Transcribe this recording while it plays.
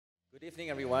Good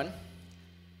evening, everyone.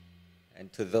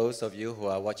 And to those of you who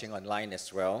are watching online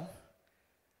as well,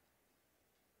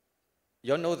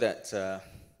 you all know that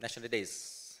National Day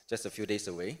is just a few days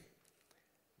away.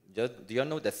 Do you all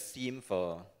know the theme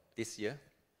for this year?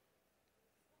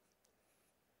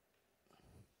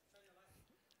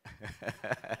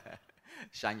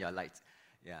 Shine your light.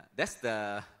 Yeah, that's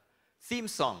the theme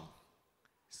song.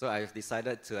 So I've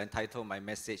decided to entitle my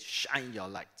message, Shine Your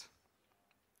Light.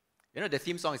 You know, the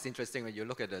theme song is interesting. When you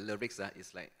look at the lyrics,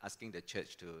 it's like asking the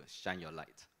church to shine your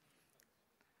light.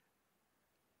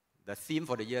 The theme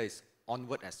for the year is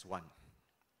Onward as One.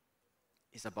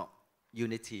 It's about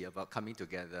unity, about coming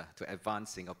together to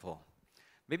advance Singapore.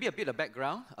 Maybe a bit of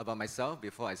background about myself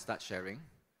before I start sharing.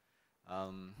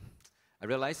 I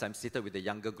realize I'm seated with the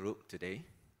younger group today.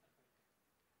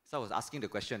 So I was asking the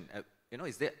question,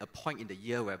 is there a point in the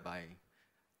year whereby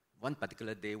one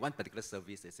particular day, one particular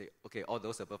service, they say, okay, all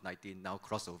those above 19 now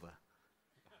cross over.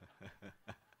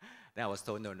 Then I was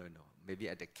told, no, maybe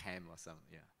at the camp or something,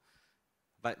 yeah.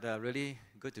 But really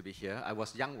good to be here. I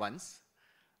was young once.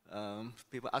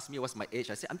 People ask me what's my age.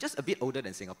 I say, I'm just a bit older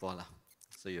than Singapore.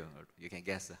 So you can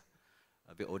guess,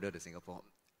 a bit older than Singapore.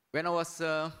 When I was,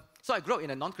 so I grew up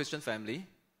in a non-Christian family,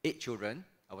 8 children.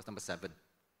 I was number 7.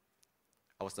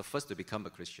 I was the first to become a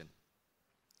Christian.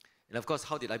 And of course,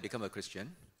 how did I become a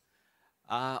Christian?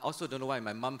 I also don't know why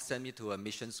my mom sent me to a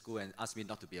mission school and asked me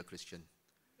not to be a Christian.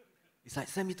 It's like,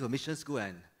 send me to a mission school,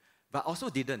 but also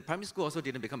didn't. Primary school also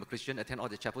didn't become a Christian, attend all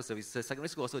the chapel services. Secondary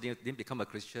school also didn't become a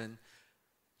Christian.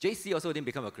 JC also didn't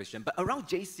become a Christian. But around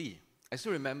JC, I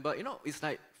still remember, it's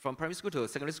like from primary school to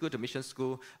secondary school to mission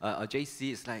school,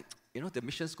 JC, it's like, the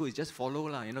mission school is just follow,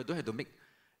 don't have to make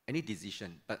any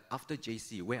decision. But after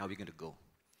JC, where are we going to go?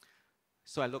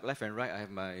 So I look left and right. I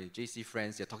have my JC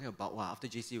friends. They're talking about, after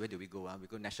JC, where do we go? We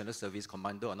go national service,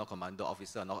 commando or not commando,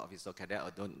 officer or not officer, cadet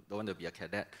or don't want to be a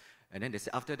cadet. And then they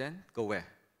say, after then, go where?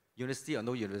 University or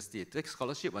no university? Take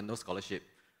scholarship or no scholarship?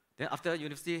 Then after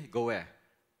university, go where?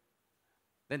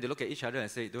 Then they look at each other and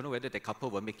say, don't know whether the couple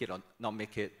will make it or not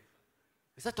make it.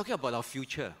 They start talking about our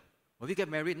future. Will we get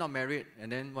married, not married?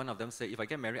 And then one of them say, if I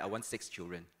get married, I want 6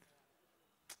 children.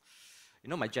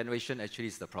 My generation actually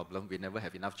is the problem. We never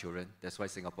have enough children. That's why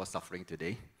Singapore is suffering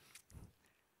today.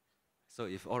 So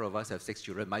if all of us have 6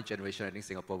 children, my generation, I think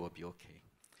Singapore will be okay.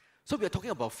 So we are talking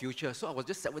about future. So I was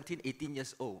just 17, 18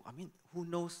 years old. Who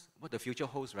knows what the future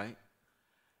holds, right?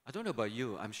 I don't know about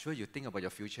you. I'm sure you think about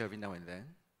your future every now and then.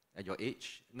 At your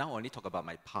age, now I only talk about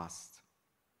my past.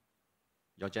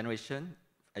 Your generation,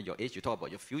 at your age, you talk about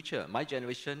your future. My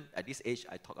generation, at this age,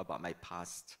 I talk about my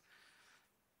past.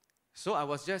 So I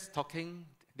was just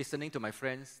listening to my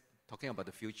friends, talking about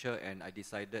the future, and I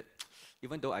decided,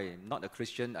 even though I'm not a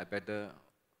Christian, I better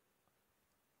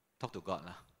talk to God.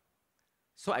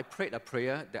 So I prayed a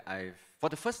prayer for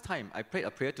the first time, I prayed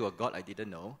a prayer to a God I didn't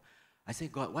know. I said,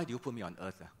 God, why do you put me on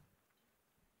earth?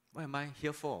 What am I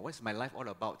here for? What's my life all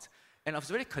about? And I was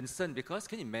very concerned because,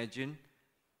 can you imagine,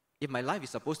 if my life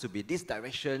is supposed to be this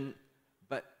direction,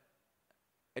 but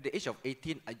at the age of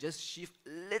 18, I just shift a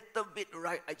little bit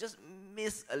right. I just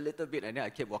miss a little bit. And then I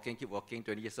keep walking,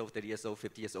 20 years old, 30 years old,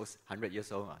 50 years old, 100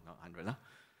 years old. Not 100.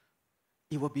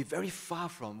 It will be very far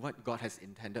from what God has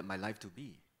intended my life to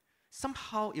be.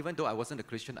 Somehow, even though I wasn't a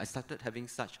Christian, I started having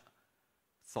such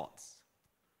thoughts.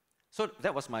 So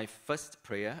that was my first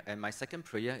prayer. And my second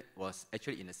prayer was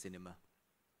actually in a cinema.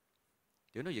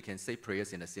 Do you can say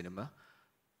prayers in a cinema?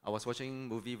 I was watching a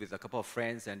movie with a couple of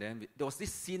friends, and then there was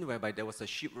this scene whereby there was a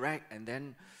shipwreck, and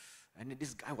then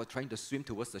this guy was trying to swim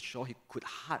towards the shore. He could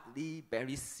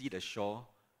barely see the shore,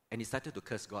 and he started to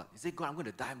curse God. He said, God, I'm going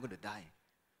to die.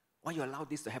 Why you allow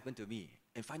this to happen to me?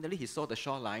 And finally, he saw the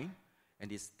shoreline,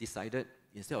 and he decided,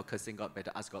 instead of cursing God,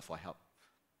 better ask God for help.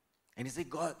 And he said,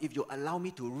 God, if you allow me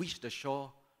to reach the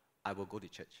shore, I will go to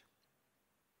church.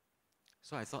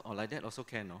 So I thought, like that also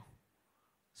can, no?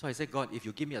 So I said, God, if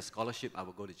you give me a scholarship, I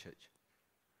will go to church.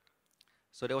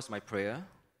 So that was my prayer,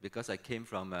 because I came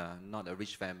from not a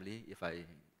rich family. If I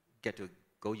get to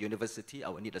go university, I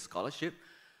will need a scholarship.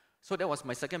 So that was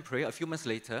my second prayer. A few months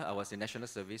later, I was in national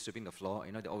service, sweeping the floor.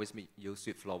 They always make you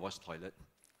sweep floor, wash toilet.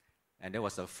 And there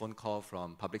was a phone call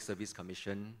from Public Service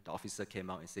Commission. The officer came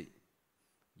out and said,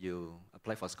 you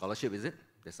apply for a scholarship, is it?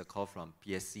 There's a call from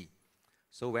PSC.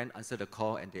 So when I answered the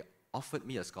call, and they offered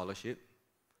me a scholarship.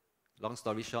 Long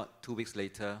story short, 2 weeks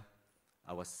later,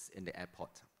 I was in the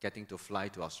airport, getting to fly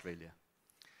to Australia.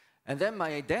 And then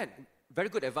my dad, very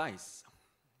good advice.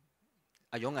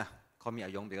 Ayong, call me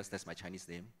Ayong because that's my Chinese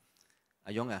name.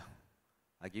 Ayong,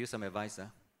 I give you some advice.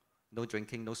 No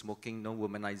drinking, no smoking, no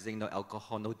womanizing, no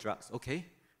alcohol, no drugs. Okay?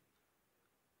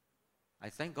 I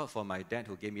thank God for my dad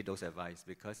who gave me those advice,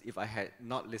 because if I had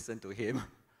not listened to him,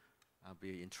 I'll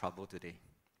be in trouble today.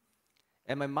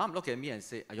 And my mom looked at me and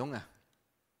said, Ayong,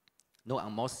 no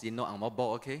ang mo sin, no ang mo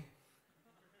bo, okay?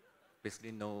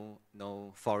 Basically,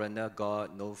 no foreigner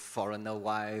God, no foreigner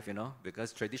wife,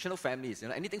 because traditional families,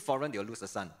 anything foreign, they'll lose a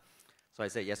son. So I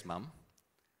said, yes, Mom.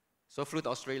 So flew to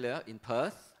Australia, in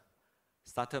Perth,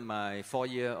 started my 4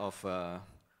 year of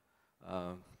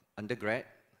undergrad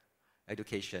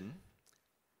education.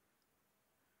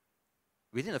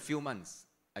 Within a few months,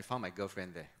 I found my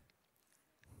girlfriend there.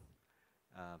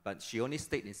 But she only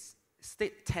stayed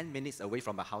 10 minutes away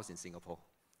from my house in Singapore.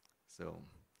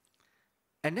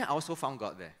 And then I also found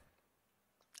God there.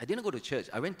 I didn't go to church.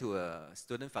 I went to a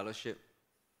student fellowship.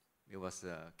 It was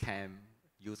a camp,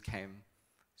 youth camp.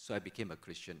 So I became a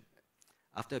Christian.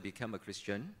 After I became a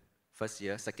Christian, first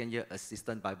year, second year,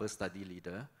 assistant Bible study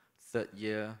leader, third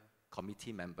year,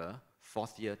 committee member,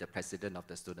 fourth year, the president of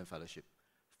the student fellowship.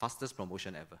 Fastest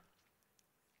promotion ever.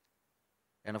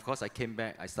 And of course, I came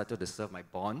back, I started to serve my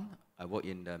bond. I worked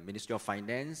in the Ministry of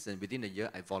Finance, and within a year,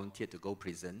 I volunteered to go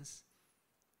prisons.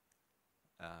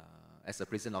 As a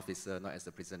prison officer, not as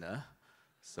a prisoner.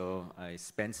 So I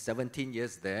spent 17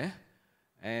 years there.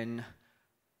 And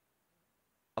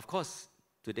of course,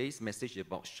 today's message is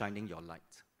about shining your light.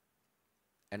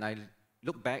 And I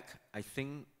look back, I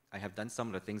think I have done some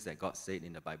of the things that God said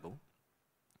in the Bible.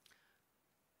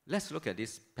 Let's look at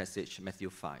this passage,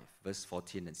 Matthew 5, verse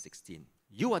 14 and 16.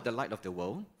 You are the light of the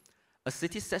world. A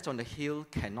city set on a hill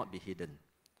cannot be hidden.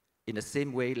 In the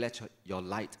same way, let your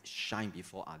light shine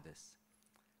before others.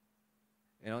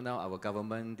 Now our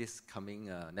government, this coming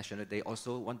National Day,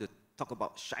 also want to talk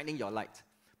about shining your light.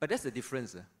 But that's the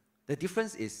difference. The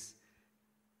difference is,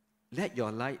 let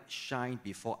your light shine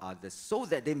before others so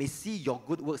that they may see your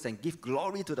good works and give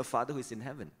glory to the Father who is in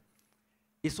heaven.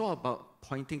 It's all about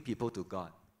pointing people to God.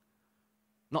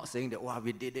 Not saying that, wow,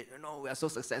 we did it, we are so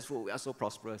successful, we are so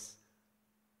prosperous.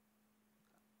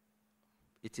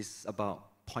 It is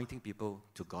about pointing people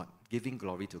to God, giving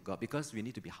glory to God, because we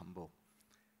need to be humble.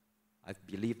 I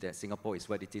believe that Singapore is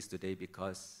what it is today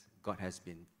because God has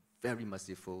been very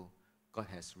merciful. God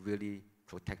has really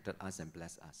protected us and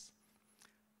blessed us.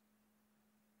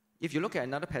 If you look at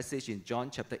another passage in John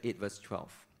chapter 8, verse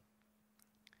 12.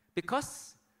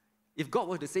 Because if God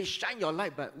were to say, shine your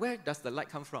light, but where does the light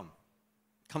come from?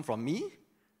 Come from me?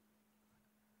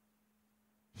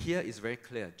 Here is very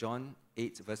clear. John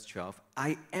 8, verse 12.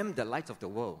 I am the light of the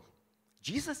world.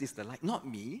 Jesus is the light, not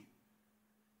me.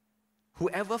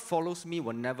 Whoever follows me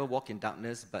will never walk in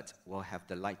darkness, but will have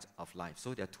the light of life.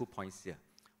 So there are 2 points here.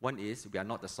 One is, we are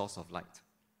not the source of light.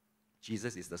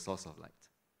 Jesus is the source of light.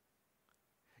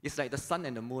 It's like the sun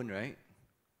and the moon, right?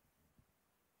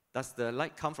 Does the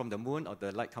light come from the moon or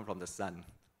the light come from the sun?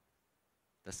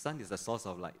 The sun is the source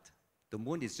of light. The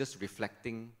moon is just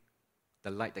reflecting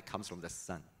the light that comes from the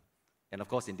sun. And of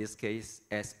course, in this case,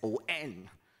 S-O-N.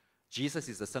 Jesus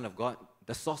is the Son of God.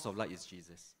 The source of light is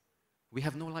Jesus. We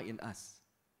have no light in us.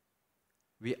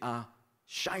 We are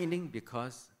shining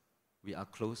because we are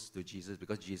close to Jesus,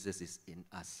 because Jesus is in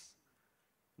us.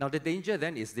 Now, the danger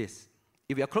then is this.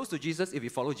 If we are close to Jesus, if we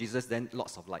follow Jesus, then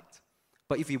lots of light.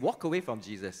 But if we walk away from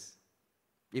Jesus,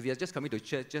 if we are just coming to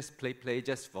church, just play,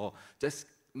 just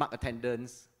mark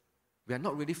attendance, we are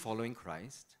not really following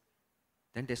Christ,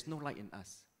 then there's no light in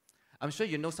us. I'm sure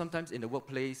you know sometimes in the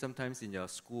workplace, sometimes in your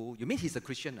school, you mean he's a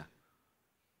Christian?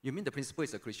 You mean the principal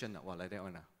is a Christian? Well, like that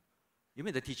one. You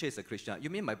mean the teacher is a Christian? You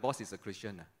mean my boss is a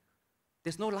Christian?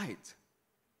 There's no light.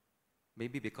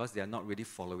 Maybe because they are not really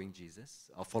following Jesus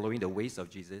or following the ways of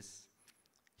Jesus.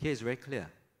 Here is very clear.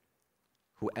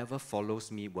 Whoever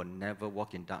follows me will never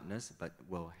walk in darkness, but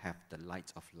will have the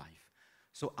light of life.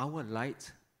 So our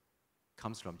light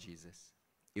comes from Jesus.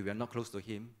 If we are not close to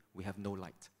him, we have no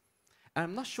light. And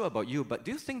I'm not sure about you, but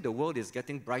do you think the world is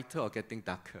getting brighter or getting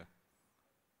darker?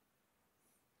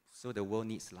 So the world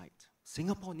needs light.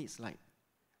 Singapore needs light.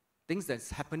 Things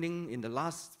that's happening in the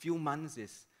last few months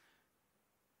is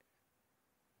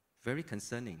very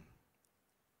concerning.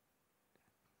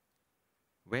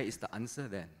 Where is the answer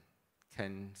then?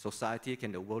 Can society,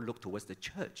 can the world look towards the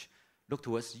church, look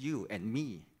towards you and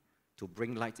me to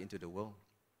bring light into the world?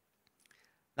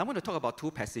 Now I'm going to talk about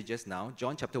 2 passages now.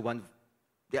 John chapter 1,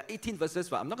 there are 18 verses,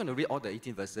 but I'm not going to read all the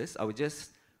 18 verses. I will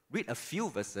just read a few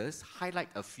verses, highlight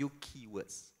a few key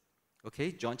words.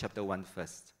 Okay, John chapter 1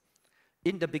 first.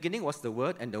 In the beginning was the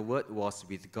Word, and the Word was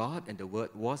with God, and the Word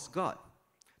was God.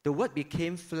 The Word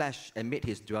became flesh and made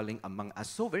his dwelling among us.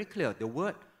 So very clear, the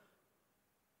Word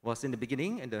was in the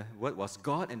beginning, and the Word was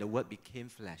God, and the Word became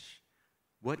flesh.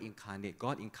 Word incarnate,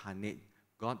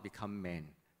 God become man.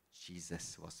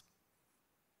 Jesus was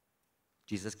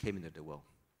Jesus came into the world.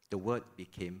 The Word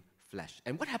became flesh.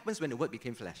 And what happens when the Word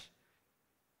became flesh?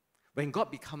 When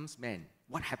God becomes man,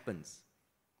 what happens?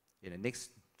 In the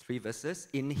next 3 verses,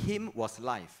 in him was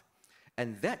life,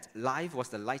 and that life was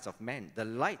the light of man. The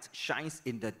light shines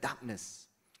in the darkness.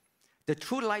 The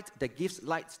true light that gives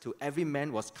light to every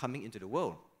man was coming into the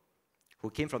world, who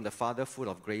came from the Father, full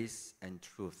of grace and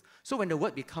truth. So when the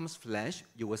Word becomes flesh,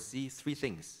 you will see 3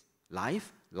 things: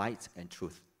 life, light, and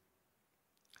truth.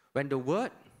 When the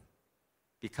Word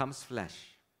becomes flesh,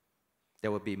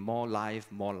 there will be more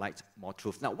life, more light, more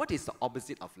truth. Now, what is the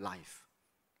opposite of life?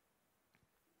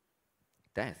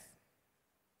 Death,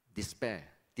 despair,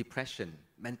 depression,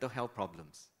 mental health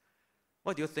problems.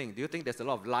 What do you think? Do you think there's a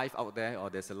lot of life out there, or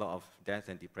there's a lot of death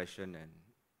and depression and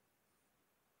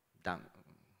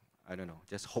I don't know,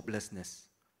 just hopelessness?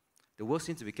 The world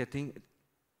seems to be getting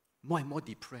more and more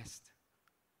depressed.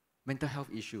 Mental health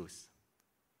issues.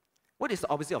 What is the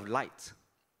opposite of light?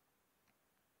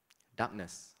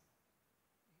 Darkness.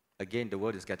 Again, the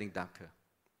world is getting darker.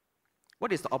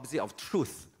 What is the opposite of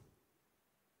truth?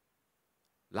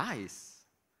 Lies.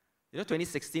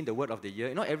 2016, the word of the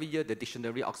year, every year the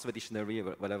dictionary, Oxford Dictionary,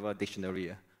 whatever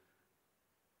dictionary,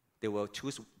 they will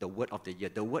choose the word of the year,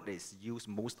 the word that is used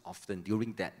most often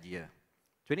during that year.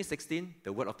 2016,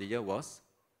 the word of the year was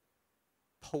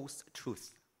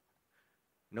post-truth.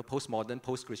 Postmodern,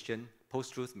 post-Christian,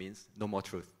 post-truth means no more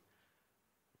truth.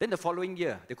 Then the following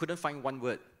year, they couldn't find one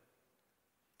word.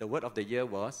 The word of the year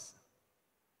was,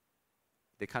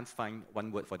 they can't find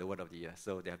one word for the word of the year,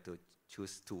 so they have to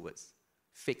choose 2 words.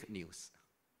 Fake news.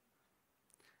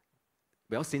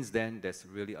 Well, since then, there's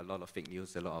really a lot of fake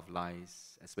news, a lot of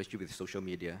lies, especially with social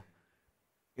media.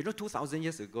 2,000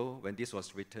 years ago, when this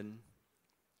was written,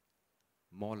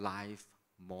 more life,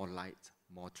 more light,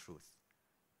 more truth.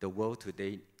 The world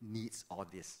today needs all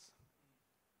this.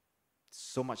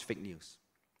 So much fake news.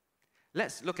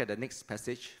 Let's look at the next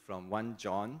passage from 1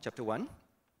 John chapter 1.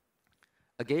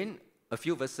 Again, a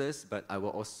few verses, but I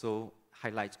will also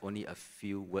highlight only a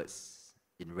few words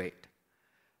in red.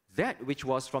 That which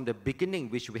was from the beginning,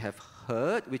 which we have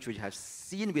heard, which we have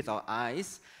seen with our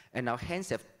eyes, and our hands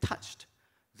have touched,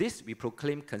 this we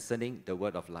proclaim concerning the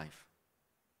word of life.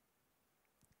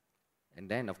 And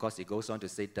then, of course, it goes on to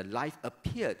say, the life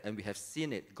appeared, and we have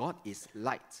seen it. God is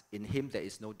light. In him there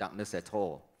is no darkness at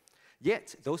all.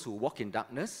 Yet, those who walk in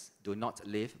darkness do not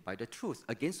live by the truth.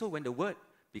 Again, so when the word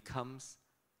becomes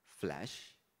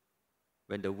flesh,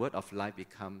 when the word of life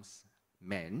becomes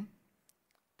man,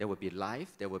 there will be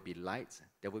life, there will be light,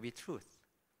 there will be truth.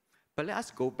 But let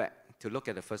us go back to look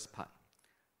at the first part.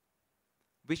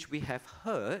 Which we have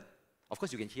heard, of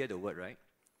course you can hear the word, right?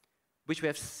 Which we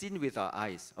have seen with our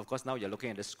eyes. Of course now you're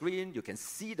looking at the screen, you can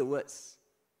see the words.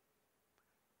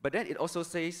 But then it also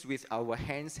says, with our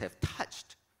hands have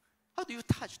touched. How do you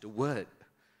touch the word?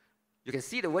 You can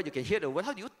see the word, you can hear the word.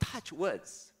 How do you touch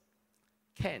words?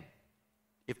 Can,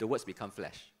 if the words become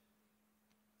flesh.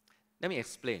 Let me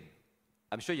explain.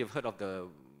 I'm sure you've heard of the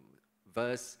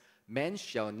verse, man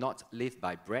shall not live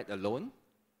by bread alone,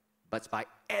 but by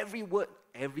every word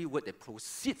that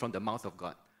proceeds from the mouth of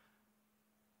God.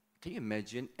 Can you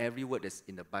imagine every word that's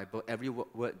in the Bible, every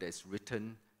word that's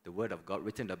written, the word of God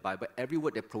written in the Bible, every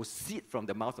word that proceeds from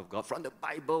the mouth of God, from the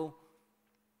Bible,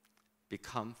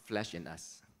 become flesh in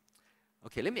us?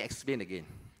 Okay, let me explain again.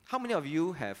 How many of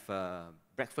you have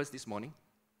breakfast this morning?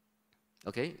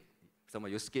 Okay, some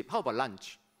of you skip. How about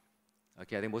lunch?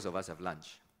 Okay, I think most of us have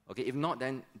lunch. Okay, if not,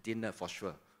 then dinner for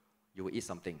sure. You will eat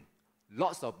something.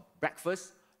 Lots of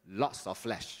breakfast, lots of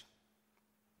flesh.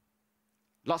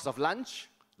 Lots of lunch,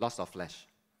 lots of flesh.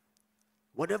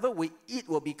 Whatever we eat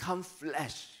will become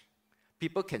flesh.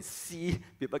 People can see,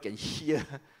 people can hear,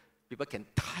 people can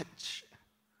touch.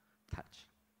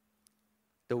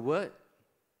 The word,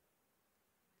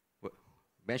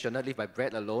 man shall not live by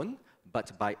bread alone,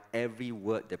 but by every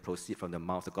word that proceeds from the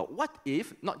mouth of God. What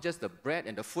if not just the bread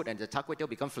and the food and the char kway teow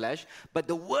become flesh, but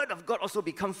the word of God also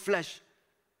become flesh?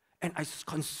 And I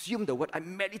consume the word, I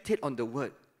meditate on the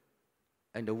word,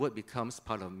 and the word becomes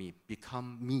part of me,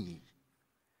 become me.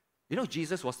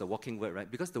 Jesus was the walking word, right?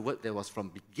 Because the word that was from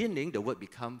beginning, the word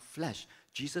become flesh.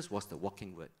 Jesus was the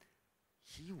walking word.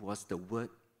 He was the word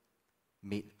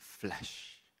made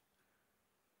flesh.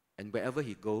 And wherever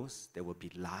he goes, there will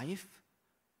be life,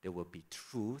 there will be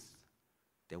truth,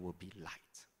 there will be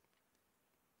light.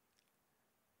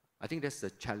 I think that's a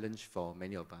challenge for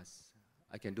many of us.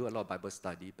 I can do a lot of Bible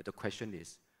study, but the question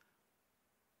is,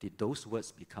 did those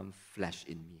words become flesh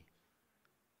in me?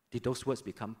 Did those words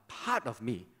become part of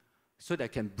me so that I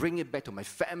can bring it back to my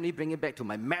family, bring it back to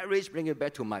my marriage, bring it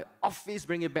back to my office,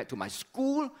 bring it back to my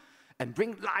school, and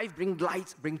bring life, bring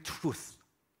light, bring truth.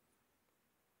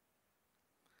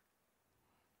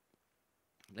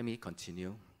 Let me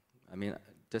continue.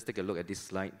 Just take a look at this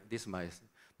slide. This is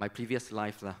my previous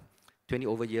life, 20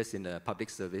 over years in the public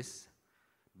service.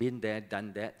 Been there,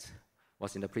 done that.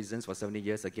 Was in the prisons for 70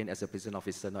 years, again as a prison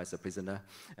officer, not as a prisoner.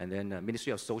 And then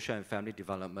Ministry of Social and Family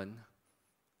Development.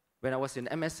 When I was in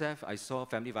MSF, I saw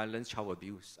family violence, child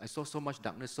abuse. I saw so much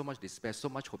darkness, so much despair, so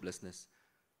much hopelessness.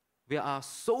 We are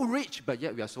so rich, but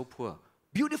yet we are so poor.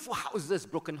 Beautiful houses,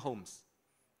 broken homes.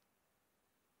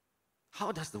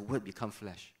 How does the Word become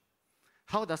flesh?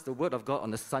 How does the Word of God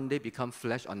on a Sunday become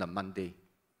flesh on a Monday?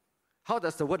 How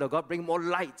does the Word of God bring more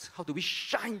light? How do we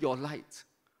shine your light?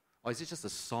 Or is it just a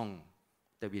song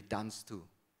that we dance to?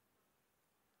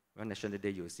 On National Day,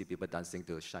 you will see people dancing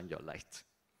to Shine Your Light.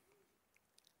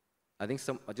 I think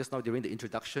just now during the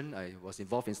introduction, I was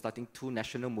involved in starting 2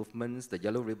 national movements, the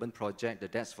Yellow Ribbon Project, the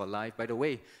Dads for Life. By the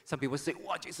way, some people say,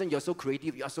 wow, Jason, you're so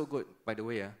creative, you're so good. By the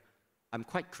way, I'm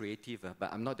quite creative,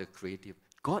 but I'm not the creative.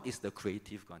 God is the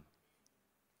creative one.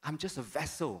 I'm just a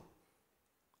vessel.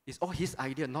 It's all His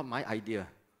idea, not my idea.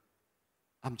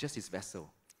 I'm just His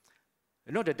vessel.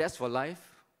 You know, the Dads for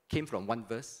Life came from one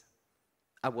verse.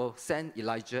 I will send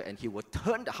Elijah and he will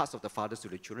turn the hearts of the fathers to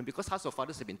the children, because hearts of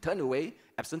fathers have been turned away,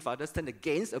 absent fathers turned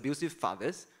against abusive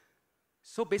fathers.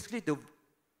 So basically the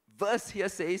verse here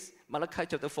says, Malachi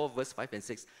chapter 4 verse 5 and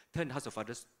 6, turn the hearts of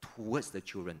fathers towards the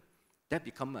children. That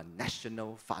become a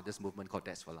national fathers movement called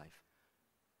Dads for Life.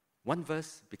 One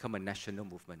verse become a national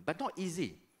movement, but not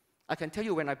easy. I can tell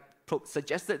you, when I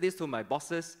suggested this to my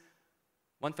bosses,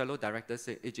 one fellow director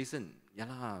said, hey Jason,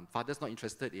 fathers not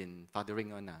interested in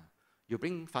fathering on. You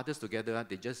bring fathers together,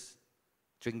 they just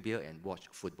drink beer and watch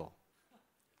football.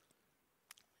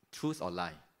 Truth or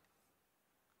lie?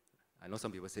 I know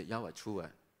some people say, true.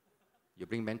 You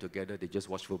bring men together, they just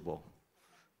watch football.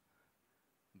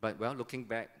 But looking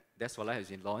back, Dads for Life has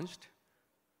been launched.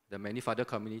 The many father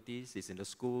communities, it's in the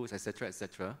schools, etc.,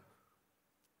 etc.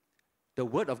 The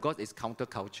Word of God is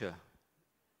counterculture.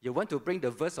 You want to bring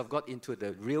the verse of God into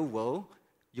the real world,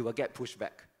 you will get pushed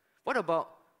back. What about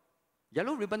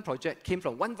Yellow Ribbon Project came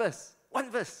from one verse. One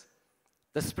verse.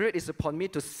 The Spirit is upon me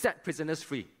to set prisoners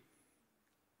free.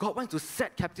 God wants to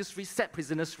set captives free, set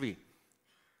prisoners free.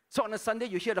 So on a Sunday,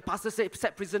 you hear the pastor say,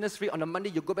 set prisoners free. On a Monday,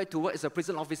 you go back to work as a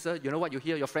prison officer. You know what you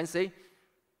hear your friends say?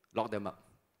 Lock them up.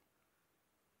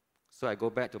 So I go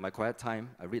back to my quiet time.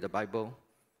 I read the Bible.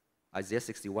 Isaiah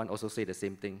 61 also say the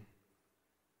same thing.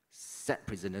 Set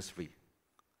prisoners free.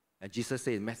 And Jesus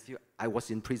said in Matthew, I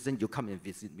was in prison, you come and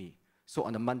visit me. So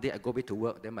on a Monday, I go back to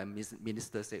work. Then my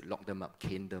minister said, lock them up,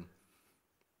 cane them.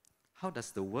 How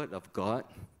does the Word of God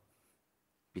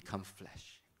become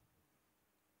flesh?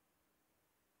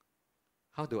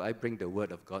 How do I bring the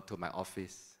Word of God to my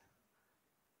office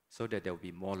so that there will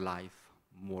be more life,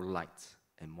 more light,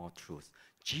 and more truth?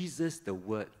 Jesus, the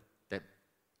Word that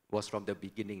was from the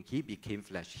beginning, He became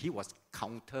flesh. He was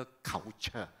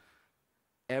counter-culture.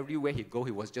 Everywhere He go,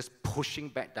 He was just pushing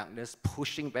back darkness,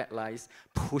 pushing back lies,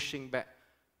 pushing back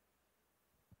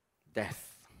death.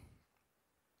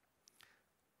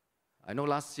 I know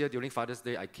last year during Father's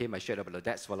Day, I shared about the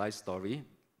Dads for Life story,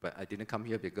 but I didn't come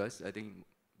here because I think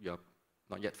you're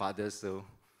not yet fathers. So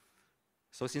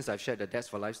since I've shared the Dads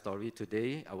for Life story,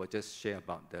 today I will just share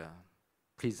about the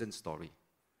prison story.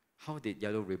 How did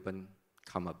Yellow Ribbon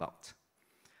come about?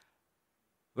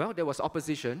 Well, there was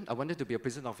opposition. I wanted to be a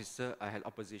prison officer. I had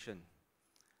opposition.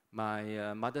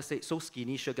 My mother said, so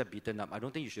skinny, should get beaten up. I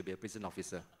don't think you should be a prison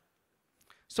officer.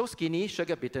 So skinny, should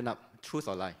get beaten up. Truth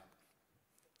or lie?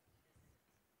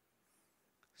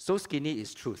 So skinny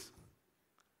is truth.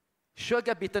 Should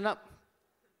get beaten up?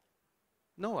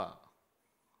 No.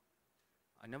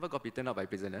 I never got beaten up by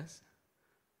prisoners.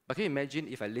 But can you imagine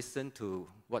if I listened to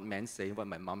what men say, what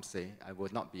my mom say, I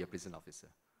would not be a prison officer.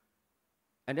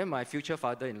 And then my future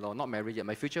father-in-law, not married yet,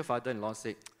 my future father-in-law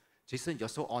said, Jason, you're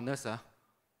so honest,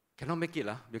 cannot make it,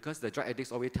 because the drug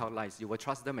addicts always tell lies. You will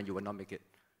trust them and you will not make it.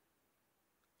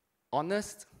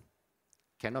 Honest,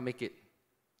 cannot make it.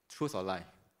 Truth or lie?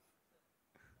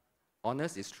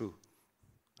 Honest is true.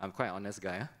 I'm quite an honest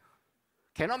guy.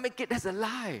 Cannot make it, that's a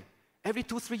lie. Every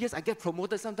 2-3 years I get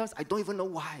promoted sometimes, I don't even know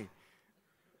why.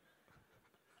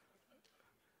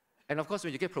 And of course,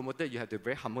 when you get promoted, you have to be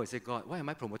very humble and say, God, why am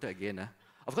I promoted again?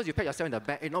 Of course, you pat yourself in the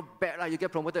back. Hey, not bad, you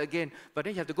get promoted again. But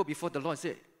then you have to go before the Lord and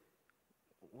say,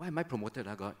 why am I promoted,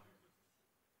 God?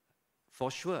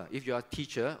 For sure, if you're a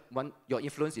teacher, your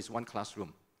influence is one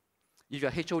classroom. If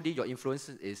you're HOD, your influence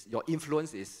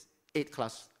is 8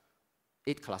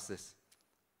 classes.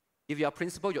 If you're a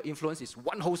principal, your influence is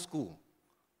one whole school.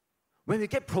 When we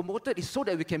get promoted, it's so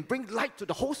that we can bring light to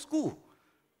the whole school.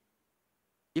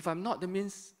 If I'm not, that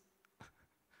means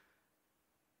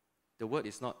the word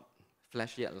is not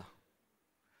flesh yet.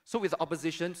 So with the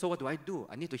opposition, so what do?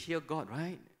 I need to hear God,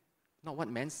 right? Not what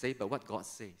men say, but what God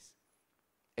says.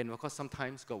 And of course,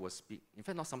 sometimes God will speak. In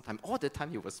fact, not sometimes, all the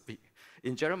time He will speak.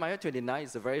 In Jeremiah 29,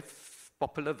 it's a very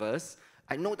popular verse.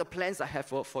 I know the plans I have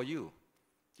for you.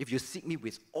 If you seek me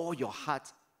with all your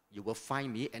heart, you will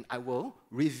find me, and I will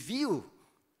reveal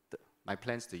my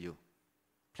plans to you.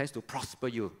 Plans to prosper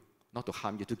you, not to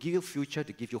harm you, to give you future,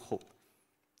 to give you hope.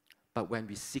 But when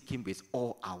we seek Him with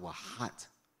all our heart,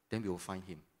 then we will find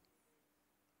Him.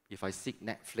 If I seek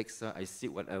Netflix, I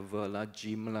seek whatever,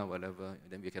 gym, whatever,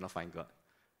 then we cannot find God.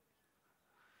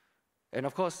 And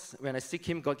of course, when I seek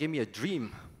Him, God gave me a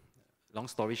dream. Long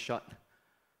story short,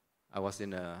 I was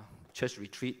in a church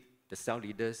retreat. The cell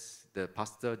leaders, the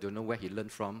pastor, don't know where he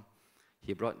learned from.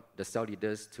 He brought the cell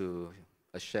leaders to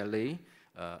a chalet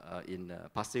in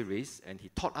Pasir Ris, and he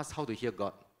taught us how to hear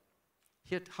God,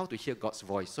 how to hear God's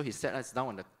voice. So he sat us down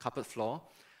on the carpet floor,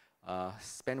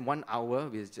 spent 1 hour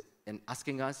and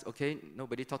asking us, okay,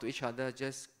 nobody talk to each other,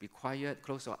 just be quiet,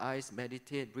 close your eyes,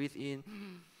 meditate, breathe in.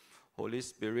 Holy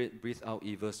Spirit, breathe out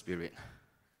evil spirit.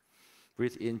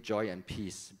 Breathe in joy and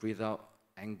peace. Breathe out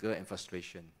anger and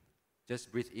frustration. Just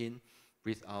breathe in,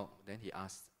 breathe out. Then he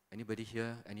asked, anybody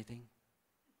hear anything?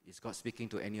 Is God speaking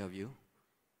to any of you?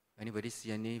 Anybody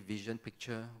see any vision,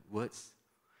 picture, words?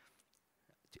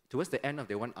 Towards the end of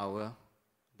the 1 hour,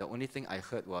 the only thing I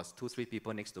heard was 2-3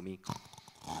 people next to me.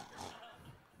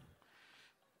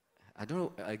 I don't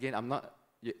know, again, I'm not,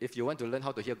 if you want to learn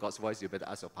how to hear God's voice, you better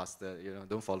ask your pastor,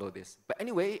 don't follow this. But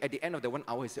anyway, at the end of the 1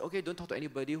 hour, he said, okay, don't talk to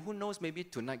anybody. Who knows, maybe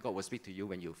tonight God will speak to you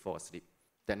when you fall asleep.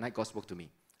 That night, God spoke to me.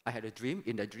 I had a dream.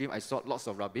 In the dream, I saw lots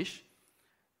of rubbish.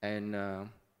 And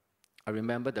I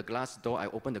remember the glass door. I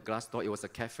opened the glass door. It was a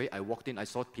cafe. I walked in. I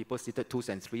saw people seated 2s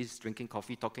and 3s, drinking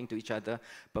coffee, talking to each other.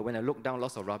 But when I looked down,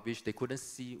 lots of rubbish. They couldn't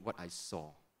see what I saw.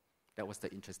 That was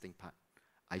the interesting part.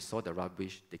 I saw the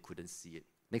rubbish. They couldn't see it.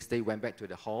 Next day, went back to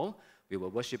the hall. We were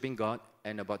worshiping God.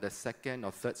 And about the 2nd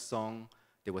or 3rd song,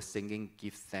 they were singing,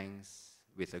 give thanks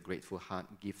with a grateful heart.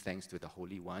 Give thanks to the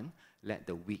Holy One. Let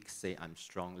the weak say, I'm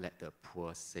strong. Let the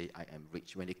poor say, I am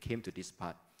rich. When it came to this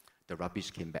part, the rubbish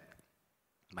came back.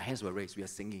 My hands were raised. We are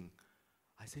singing.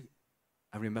 I said,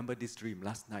 I remember this dream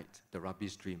last night, the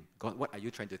rubbish dream. God, what are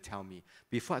you trying to tell me?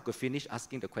 Before I could finish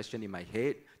asking the question in my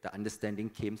head, the understanding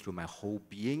came through my whole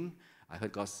being. I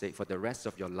heard God say, for the rest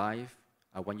of your life,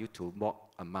 I want you to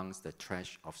walk amongst the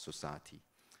trash of society.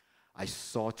 I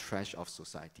saw trash of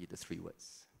society, the 3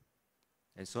 words.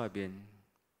 And so I've been,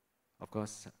 of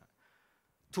course,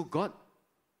 to God,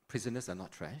 prisoners are not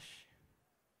trash.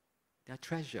 They are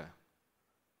treasure.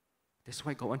 That's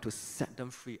why God wants to set them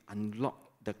free, unlock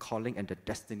the calling and the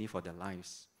destiny for their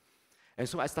lives. And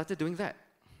so I started doing that.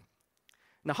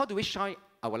 Now, how do we shine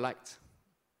our light?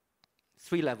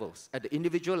 3 levels. At the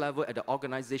individual level, at the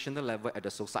organizational level, at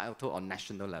the societal or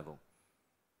national level.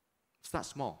 Start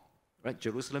small, right?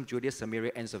 Jerusalem, Judea,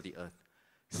 Samaria, ends of the earth.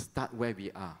 Start where we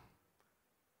are.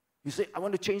 You say, I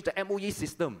want to change the MOE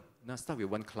system. Now start with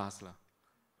 1 class.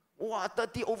 Wow,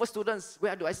 30 over students.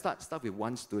 Where do I start? Start with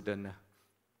 1 student.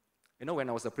 When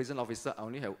I was a prison officer, I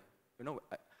only had,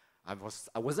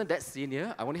 I wasn't that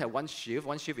senior. I only had 1 shift.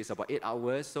 1 shift is about 8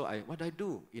 hours. So what did I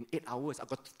do? In 8 hours, I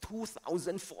got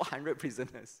 2,400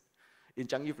 prisoners in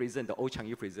Changi Prison, the old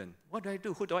Changi Prison. What do I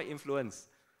do? Who do I influence?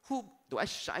 Who do I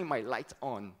shine my light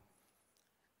on?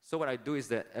 So what I do is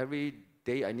that every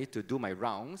day I need to do my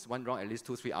rounds, 1 round at least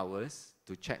 2-3 hours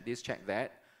to check this, check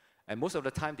that. And most of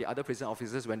the time, the other prison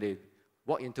officers, when they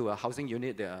walk into a housing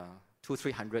unit, there are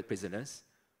 200-300 prisoners.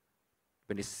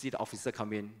 When they see the officer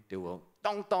come in, they will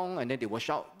dong dong, and then they will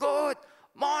shout, good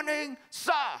morning,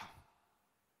 sir.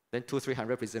 Then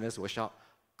 200-300 prisoners will shout,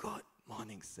 good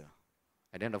morning, sir.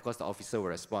 And then, of course, the officer will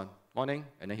respond, morning,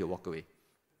 and then he'll walk away.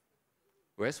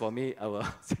 Whereas for me, I will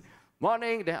say,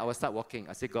 morning, then I will start walking.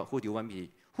 I say, God, who do you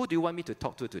want me to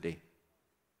talk to today?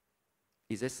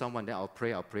 Is there someone? Then I'll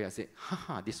pray. I say,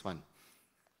 this one.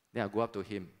 Then I'll go up to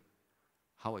him.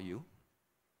 How are you?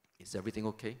 Is everything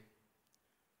okay?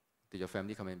 Did your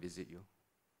family come and visit you?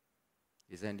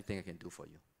 Is there anything I can do for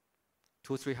you?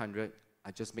 200-300,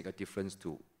 I just make a difference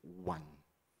to 1.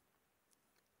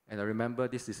 And I remember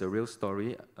this is a real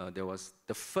story. There was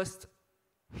the first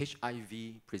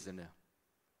HIV prisoner.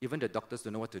 Even the doctors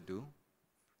don't know what to do.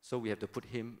 So we have to put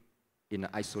him in an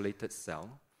isolated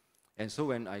cell. And so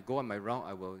when I go on my round,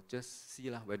 I will just see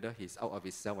whether he's out of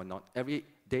his cell or not. Every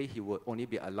day he will only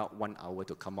be allowed 1 hour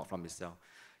to come out from his cell.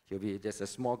 There's a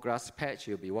small grass patch,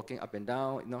 he'll be walking up and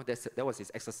down. That was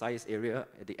his exercise area.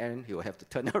 At the end, he will have to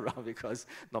turn around because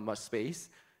not much space.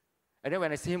 And then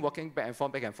when I see him walking back and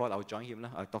forth, I'll join him.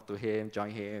 I'll talk to him, join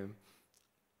him.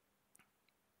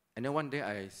 And then one day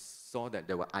I saw that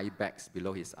there were eye bags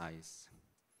below his eyes.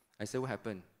 I said, what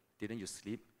happened? Didn't you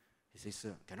sleep? He said,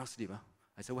 sir, cannot sleep.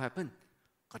 I said, what happened?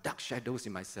 Got dark shadows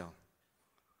in my cell.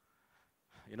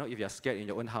 If you're scared in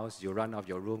your own house, you run out of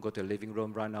your room, go to the living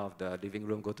room, run out of the living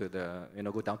room, go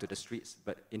down to the streets.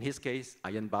 But in his case,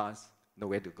 iron bars,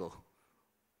 nowhere to go.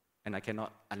 And I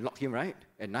cannot unlock him, right,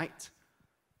 at night.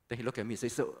 Then he looked at me and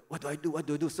said, so what do I do? What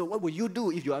do I do? So what will you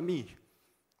do if you are me?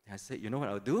 And I said, you know what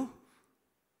I'll do?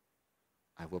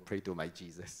 I will pray to my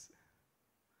Jesus.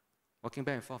 Walking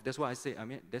back and forth. That's what I say.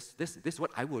 This is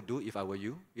what I would do if I were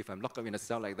you, if I'm locked up in a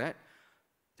cell like that.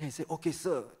 Then he said, okay,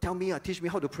 sir, tell me, teach me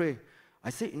how to pray. I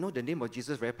said, the name of Jesus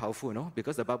is very powerful,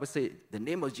 because the Bible says, the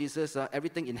name of Jesus,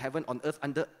 everything in heaven, on earth,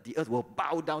 under the earth will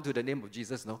bow down to the name of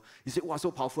Jesus, He said, wow, so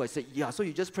powerful. I said, yeah, so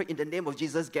you just pray in the name of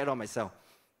Jesus, get out of my cell.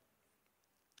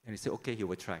 And he said, okay, he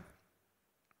will try. A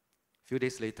few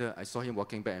days later, I saw him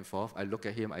walking back and forth. I looked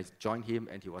at him, I joined him,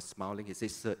 and he was smiling. He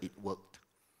said, sir, it worked.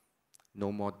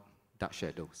 No more dark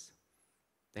shadows.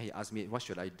 Then he asked me, what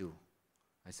should I do?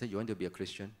 I said, you want to be a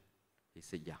Christian? He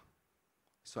said, yeah.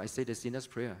 So I said the sinner's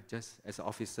prayer, just as an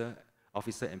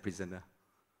officer and prisoner.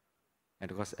 And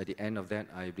of course, at the end of that,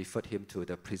 I referred him to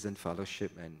the prison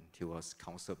fellowship, and he was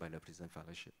counseled by the prison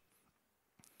fellowship.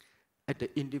 At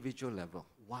the individual level,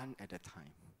 one at a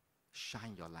time,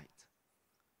 shine your light.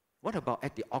 What about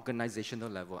at the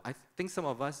organizational level? I think some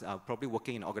of us are probably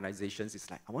working in organizations. It's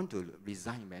like, I want to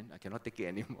resign, man. I cannot take it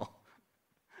anymore.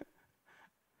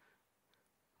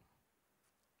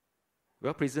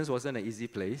 Well, prisons wasn't an easy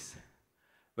place.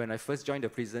 When I first joined the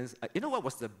prisons, you know what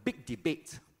was the big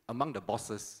debate among the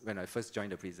bosses when I first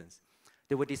joined the prisons?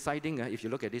 They were deciding, if you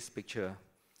look at this picture,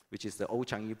 which is the old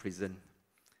Changi prison,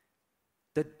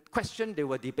 the question they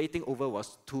were debating over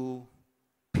was to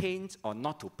paint or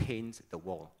not to paint the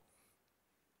wall.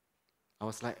 I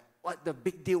was like, what the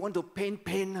big deal? Want to paint?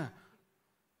 Then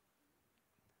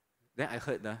I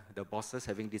heard the bosses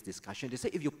having this discussion. They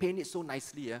said, if you paint it so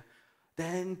nicely,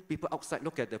 then people outside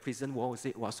look at the prison wall and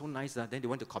say, wow, so nice. Then they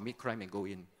want to commit crime and go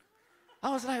in. I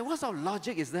was like, what sort of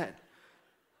logic is that?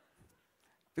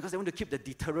 Because they want to keep the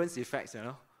deterrence effects,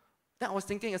 Then I was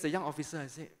thinking as a young officer, I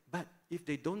said, but if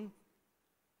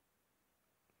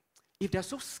they're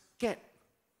so scared,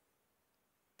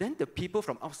 then the people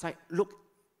from outside look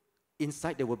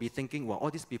inside, they will be thinking, well, all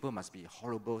these people must be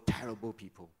horrible, terrible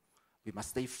people. We must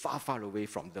stay far, far away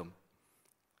from them.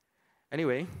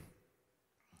 Anyway,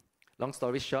 long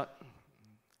story short,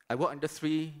 I worked under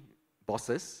 3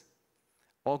 bosses,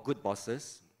 all good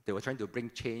bosses. They were trying to bring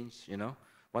change,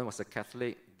 One was a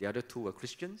Catholic, the other 2 were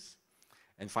Christians.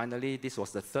 And finally, this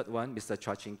was the 3rd one, Mr.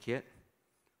 Chua Chin Kiet.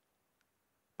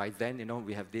 By then,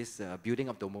 we have this building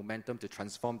up the momentum to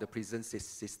transform the prison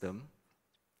system.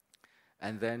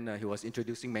 And then he was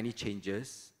introducing many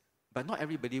changes. But not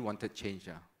everybody wanted change.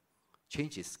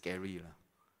 Change is scary.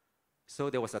 So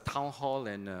there was a town hall,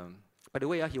 and by the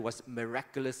way, he was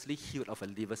miraculously healed of a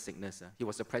liver sickness. He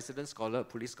was a president scholar, a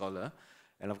police scholar.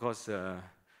 And of course,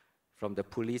 from the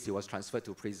police, he was transferred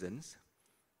to prisons.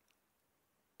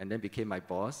 And then became my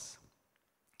boss.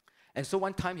 And so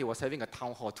one time he was having a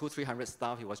town hall, 200-300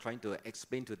 staff. He was trying to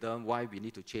explain to them why we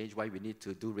need to change, why we need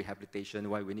to do rehabilitation,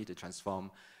 why we need to transform.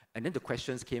 And then the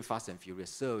questions came fast and furious.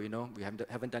 Sir, we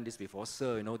haven't done this before.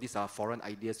 Sir, these are foreign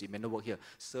ideas. It may not work here.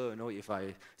 Sir, if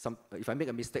I make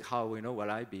a mistake, how will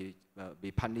I be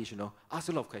punished? Ask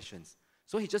a lot of questions.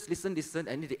 So he just listened,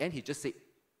 and in the end he just said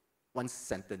one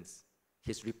sentence.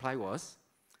 His reply was,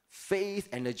 faith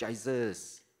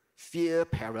energizes, fear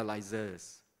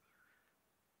paralyzes.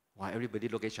 Wow, everybody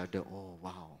look at each other. Oh,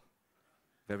 wow.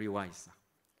 Very wise.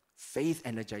 Faith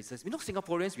energizes.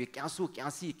 Singaporeans, we kiasu,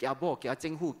 kiasi, kiabo,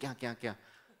 kiajenghu, kia.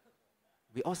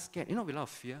 We all scared. We love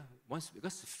fear.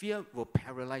 Because fear will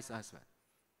paralyze us. Right?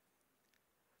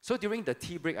 So during the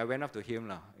tea break, I went up to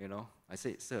him. I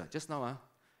said, sir, just now,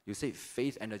 you said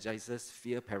faith energizes,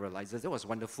 fear paralyzes. That was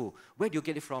wonderful. Where do you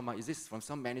get it from? Is this from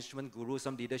some management guru,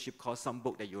 some leadership course, some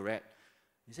book that you read?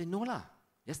 He said, no lah.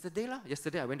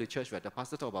 Yesterday I went to church where the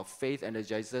pastor talked about faith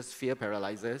energizes, fear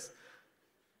paralyzes.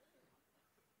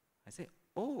 I said,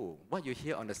 oh, what you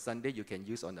hear on the Sunday, you can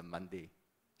use on the Monday.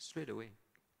 Straight away.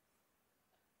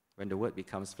 When the word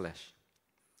becomes flesh.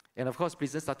 And of course,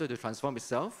 prison started to transform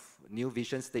itself. New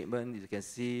vision statement, you can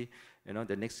see,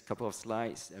 the next couple of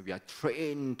slides. And we are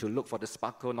trained to look for the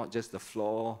sparkle, not just the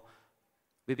flaw.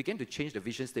 We began to change the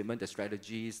vision statement, the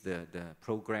strategies, the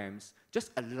programs.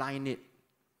 Just align it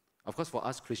Of course, for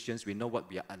us Christians, we know what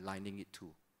we are aligning it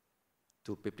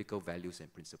to biblical values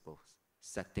and principles,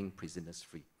 setting prisoners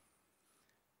free.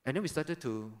 And then we started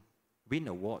to win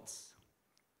awards.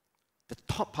 The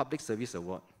top public service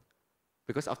award.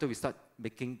 Because after we start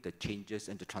making the changes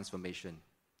and the transformation,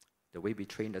 the way we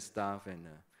train the staff and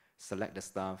select the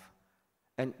staff,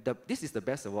 and this is the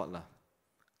best award,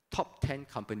 top 10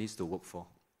 companies to work for.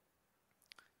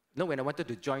 When I wanted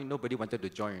to join, nobody wanted to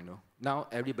join, Now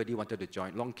everybody wanted to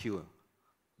join, long queue.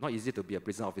 Not easy to be a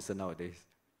prison officer nowadays.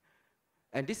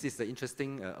 And this is the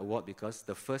interesting award because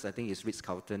the first, I think, is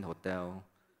Ritz-Carlton Hotel.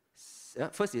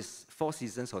 First is Four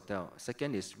Seasons Hotel.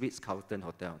 Second is Ritz-Carlton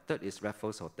Hotel. Third is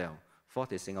Raffles Hotel.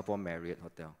 Fourth is Singapore Marriott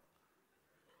Hotel.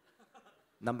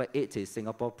 Number 8 is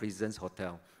Singapore Prisons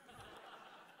Hotel.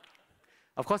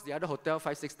 Of course, the other hotel,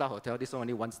 5, 6-star hotel, this one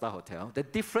only 1-star hotel. The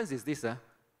difference is this,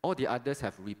 all the others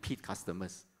have repeat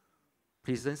customers.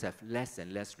 Prisons have less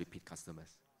and less repeat customers.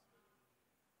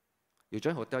 You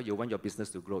join hotel, you want your business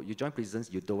to grow. You join prisons,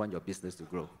 you don't want your business to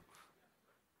grow.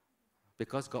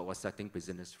 Because God was setting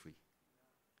prisoners free.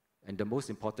 And the most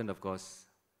important, of course,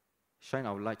 shine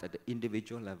our light at the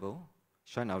individual level,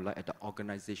 shine our light at the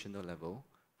organizational level.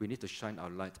 We need to shine our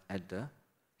light at the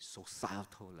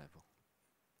societal level,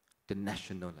 the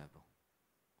national level.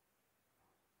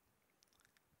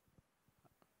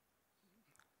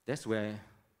 That's where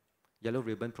Yellow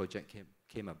Ribbon Project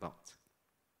came about.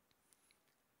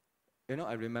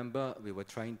 I remember we were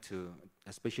trying to,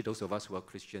 especially those of us who are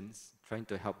Christians, trying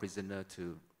to help prisoners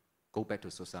to go back to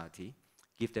society,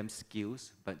 give them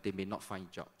skills, but they may not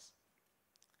find jobs.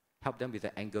 Help them with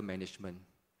their anger management,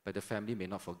 but the family may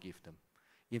not forgive them.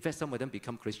 In fact, some of them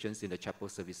become Christians in the chapel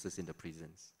services in the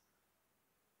prisons.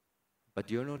 But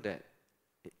do you know that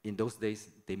in those days,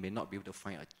 they may not be able to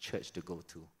find a church to go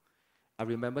to? I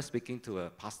remember speaking to a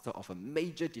pastor of a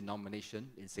major denomination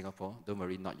in Singapore, don't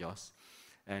worry, not yours.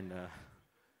 And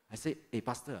I said, hey,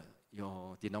 pastor,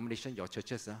 your denomination, your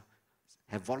churches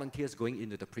have volunteers going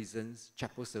into the prisons,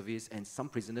 chapel service, and some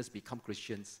prisoners become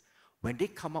Christians. When they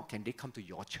come out, can they come to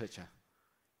your church?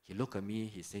 He looked at me,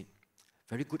 he said,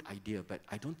 very good idea, but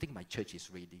I don't think my church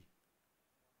is ready.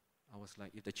 I was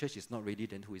like, if the church is not ready,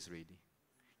 then who is ready?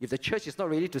 If the church is not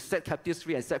ready to set captives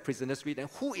free and set prisoners free, then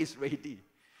who is ready?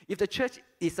 If the church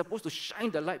is supposed to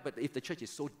shine the light, but if the church is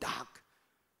so dark,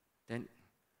 then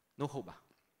no hope.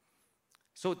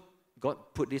 So God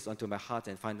put this onto my heart,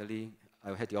 and finally,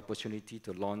 I had the opportunity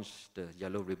to launch the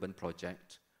Yellow Ribbon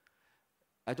Project.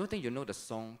 I don't think you know the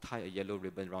song, Tie a Yellow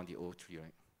Ribbon Around the Old Tree,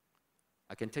 right?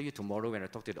 I can tell you tomorrow when I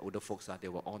talk to the older folks, they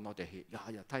will all nod their head.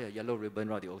 Yeah, tie a yellow ribbon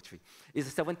around the old tree.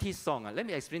 It's a 70s song. Let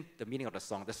me explain the meaning of the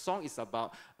song. The song is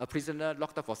about a prisoner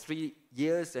locked up for 3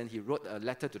 years, and he wrote a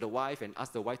letter to the wife and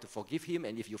asked the wife to forgive him,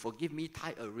 and if you forgive me,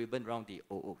 tie a ribbon around the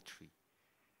old tree.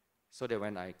 So that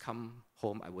when I come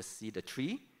home, I will see the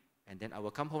tree, and then I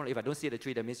will come home. If I don't see the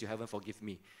tree, that means you haven't forgiven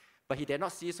me. But he did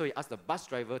not see, so he asked the bus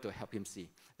driver to help him see.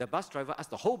 The bus driver asked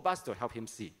the whole bus to help him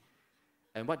see.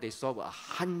 And what they saw were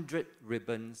 100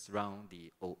 ribbons round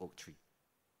the old tree.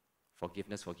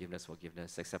 Forgiveness, forgiveness,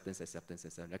 forgiveness, acceptance, acceptance,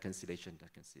 acceptance, reconciliation,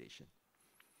 reconciliation.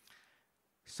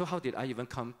 So how did I even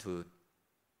come to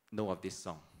know of this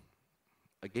song?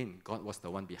 Again, God was the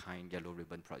one behind Yellow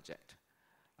Ribbon Project.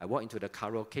 I walked into the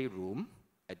karaoke room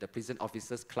at the prison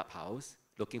officers' clubhouse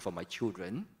looking for my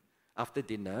children after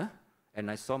dinner, and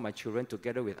I saw my children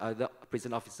together with other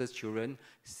prison officers' children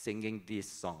singing this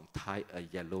song, Tie a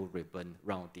Yellow Ribbon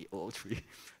Round the Old Tree.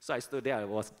 So I stood there, I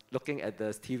was looking at the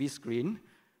TV screen.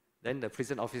 Then the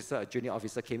prison officer, a junior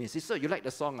officer came in and said, sir, you like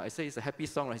the song? I said, it's a happy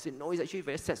song. I said, no, it's actually a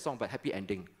very sad song, but happy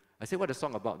ending. I said, what's the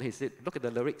song about? Then he said, look at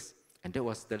the lyrics. And that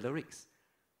was the lyrics.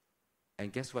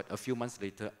 And guess what? A few months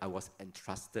later, I was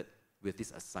entrusted with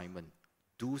this assignment.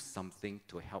 Do something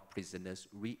to help prisoners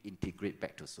reintegrate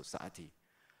back to society.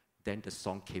 Then the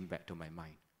song came back to my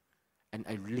mind. And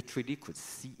I literally could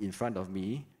see in front of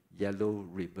me, Yellow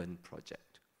Ribbon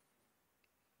Project.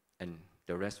 And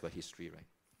the rest were history, right?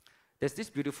 There's this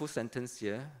beautiful sentence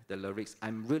here, the lyrics,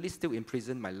 I'm really still in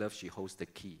prison, my love, she holds the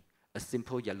key. A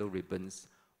simple yellow ribbon's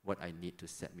what I need to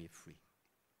set me free.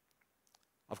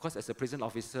 Of course, as a prison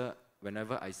officer,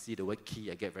 whenever I see the word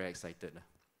key, I get very excited.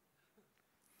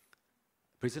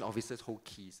 Prison officers hold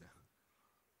keys.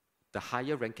 The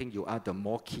higher ranking you are, the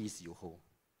more keys you hold.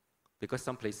 Because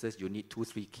some places you need 2,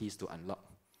 3 keys to unlock.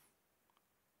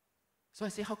 So I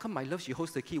say, how come my love, she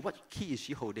holds the key? What key is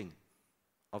she holding?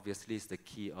 Obviously, it's the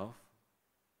key of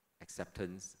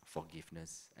acceptance,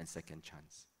 forgiveness, and second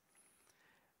chance.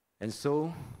 And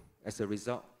so, as a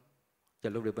result,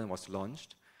 Yellow Ribbon was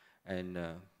launched, and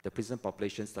the prison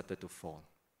population started to fall.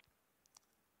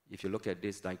 If you look at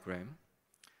this diagram,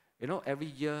 you know, every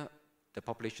year, the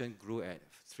population grew at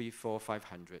 300, 400,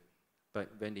 500. But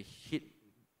when it hit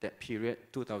that period,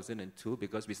 2002,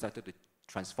 because we started to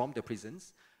transform the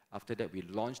prisons, after that we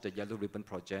launched the Yellow Ribbon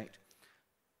Project.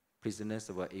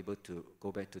 Prisoners were able to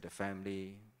go back to the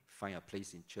family, find a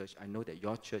place in church. I know that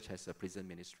your church has a prison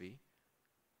ministry,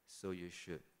 so you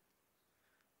should,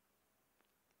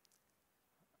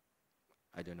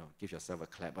 I don't know, give yourself a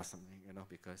clap or something,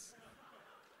 because,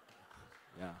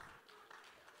 yeah.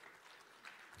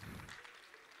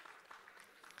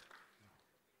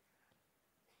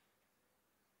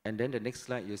 And then the next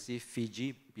slide, you see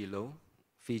Fiji below.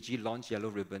 Fiji launched Yellow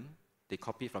Ribbon. They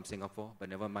copied from Singapore, but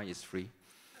never mind, it's free.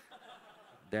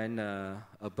 Then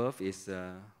above is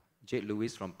Jade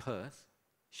Lewis from Perth.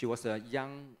 She was a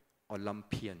young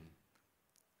Olympian,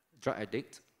 drug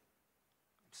addict.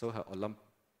 So her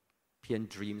Olympian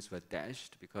dreams were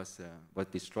dashed were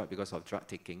destroyed because of drug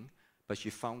taking. But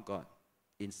she found God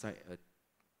inside a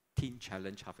teen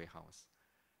challenge halfway house.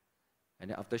 And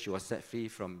then after she was set free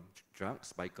from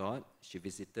drugs by God, she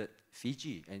visited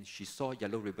Fiji and she saw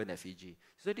Yellow Ribbon at Fiji.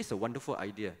 So this is a wonderful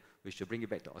idea. We should bring it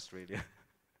back to Australia.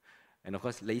 And of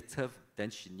course, later, then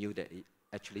she knew that it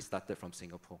actually started from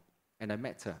Singapore. And I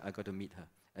met her, I got to meet her.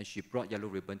 And she brought Yellow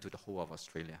Ribbon to the whole of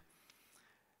Australia.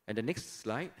 And the next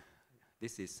slide,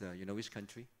 this is, you know which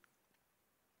country?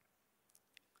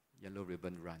 Yellow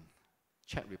Ribbon Run,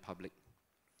 Czech Republic.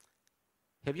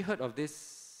 Have you heard of this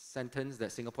sentence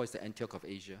that Singapore is the Antioch of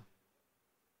Asia?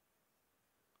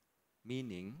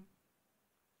 Meaning,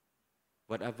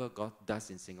 whatever God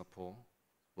does in Singapore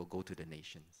will go to the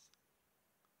nations.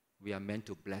 We are meant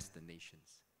to bless the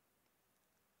nations.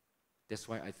 That's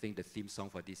why I think the theme song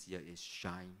for this year is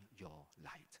Shine Your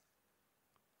Light.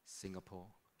 Singapore,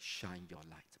 shine your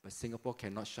light. But Singapore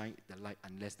cannot shine the light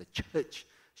unless the church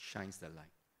shines the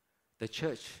light. The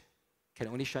church can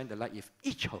only shine the light if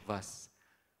each of us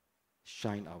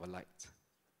shine our light.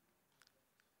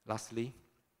 Lastly,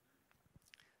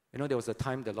 there was a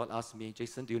time the Lord asked me,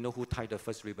 Jason, do you know who tied the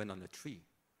first ribbon on the tree?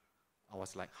 I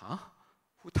was like, huh?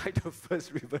 Who tied the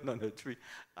first ribbon on the tree?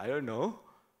 I don't know.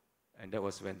 And that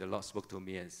was when the Lord spoke to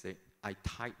me and said, I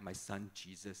tied my son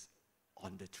Jesus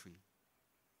on the tree.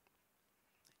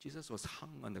 Jesus was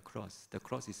hung on the cross. The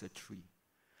cross is a tree.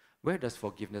 Where does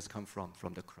forgiveness come from?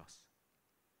 From the cross.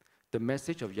 The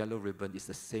message of Yellow Ribbon is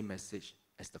the same message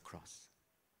as the cross.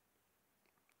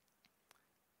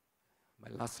 My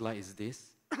last slide is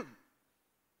this. May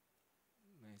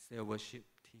I say a worship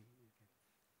team?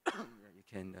 You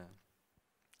can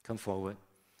come forward.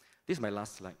 This is my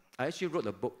last slide. I actually wrote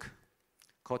a book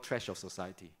called Trash of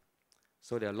Society.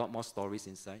 So there are a lot more stories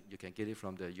inside. You can get it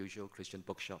from the usual Christian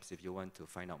bookshops if you want to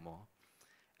find out more.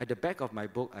 At the back of my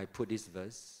book, I put this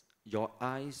verse, your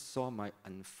eyes saw my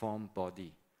unformed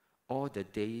body. All the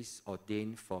days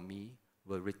ordained for me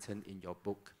were written in your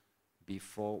book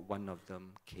before one of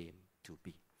them came to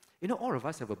be. All of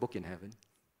us have a book in heaven.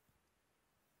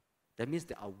 That means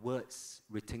there are words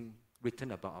written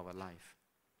about our life.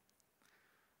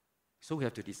 So we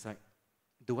have to decide,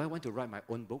 do I want to write my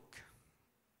own book?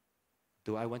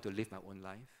 Do I want to live my own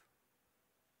life?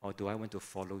 Or do I want to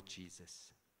follow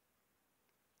Jesus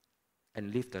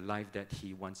and live the life that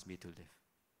He wants me to live?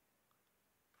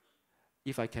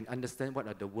 If I can understand what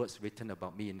are the words written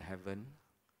about me in heaven,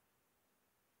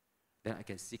 then I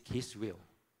can seek His will.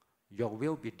 Your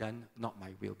will be done, not my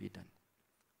will be done.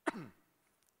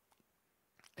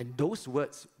 And those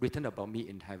words written about me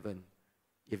in heaven,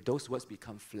 if those words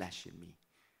become flesh in me,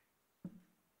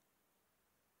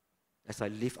 as I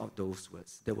live out those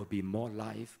words, there will be more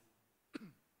life,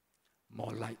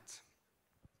 more light,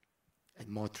 and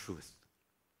more truth.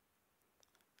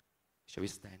 Shall we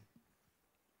stand?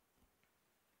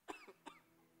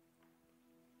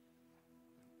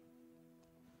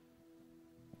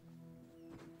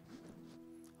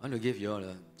 I want to give you all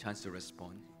a chance to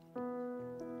respond.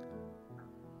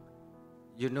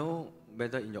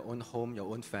 Whether in your own home,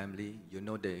 your own family,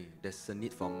 there's a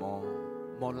need for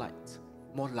more light,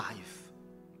 more life.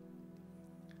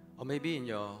 Or maybe in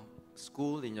your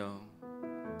school, in your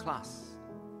class,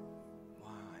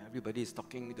 everybody is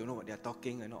talking, you don't know what they're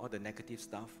talking, all the negative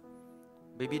stuff.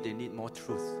 Maybe they need more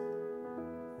truth.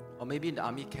 Or maybe in the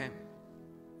army camp,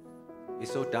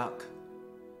 it's so dark.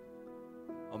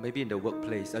 Or maybe in the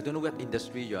workplace. I don't know what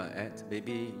industry you are at.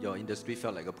 Maybe your industry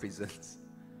felt like a prison.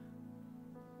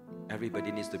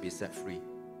 Everybody needs to be set free.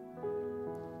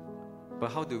 But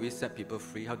how do we set people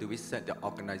free? How do we set the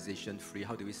organization free?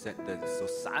 How do we set the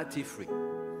society free?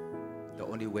 The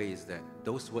only way is that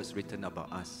those words written about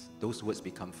us, those words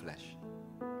become flesh.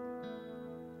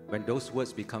 When those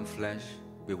words become flesh,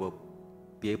 we will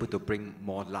be able to bring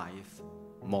more life,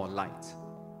 more light,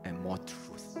 and more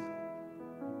truth.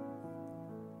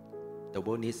 The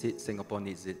world needs it, Singapore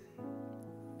needs it.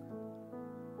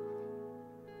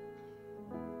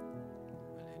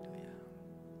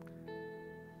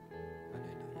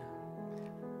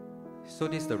 So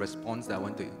this is the response that I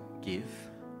want to give.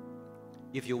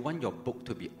 If you want your book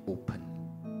to be open,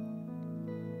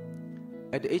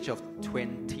 at the age of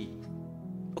 20,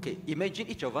 okay, imagine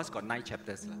each of us got 9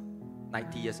 chapters,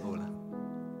 90 years old.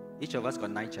 Each of us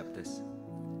got 9 chapters.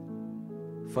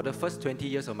 For the first 20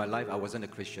 years of my life, I wasn't a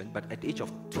Christian, but at the age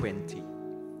of 20,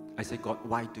 I said, God,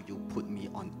 why do you put me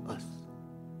on earth?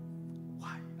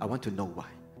 Why? I want to know why.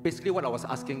 Basically, what I was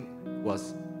asking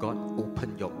was, God,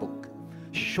 open your book.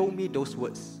 Show me those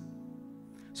words.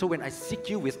 So when I seek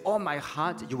you with all my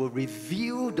heart, you will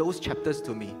reveal those chapters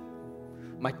to me.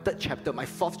 My 3rd chapter, my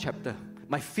 4th chapter,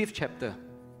 my 5th chapter.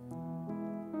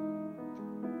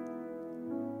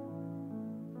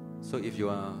 So if you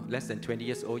are less than 20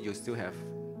 years old, you still have,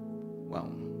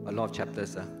 well, a lot of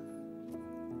chapters.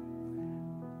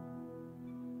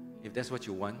 If that's what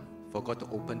you want, for God to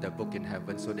open the book in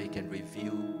heaven so that He can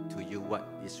reveal to you what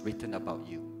is written about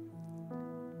you.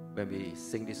 When we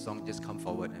sing this song, just come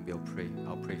forward and we'll pray.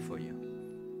 I'll pray for you.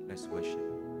 Let's worship.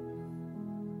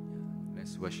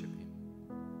 Let's worship Him.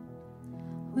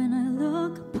 When I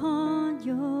look upon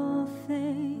your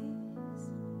face,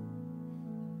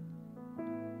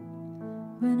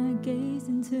 when I gaze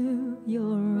into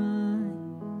your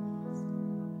eyes,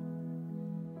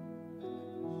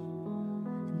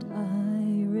 and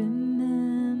I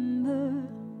remember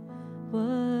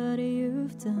what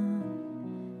you've done,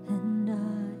 and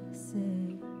I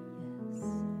say yes.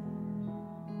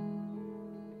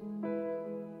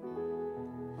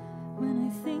 When I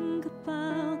think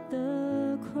about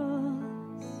the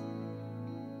cross,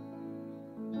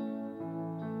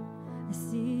 I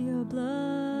see your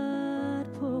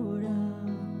blood poured out,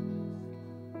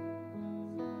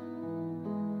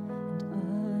 and I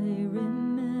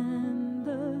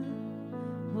remember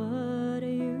what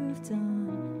you've done,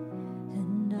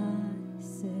 and I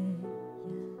say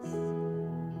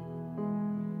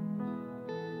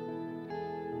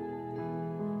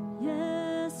yes.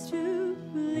 Yes to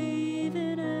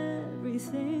leaving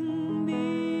everything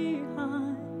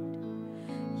behind.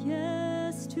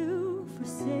 Yes to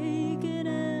forsaking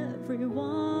every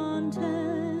want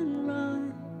and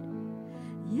right.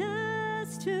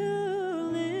 Yes to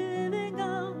living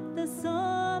out the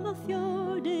sum of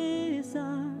your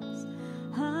desires.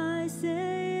 I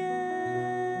say yes.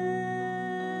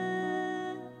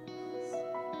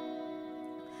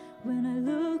 When I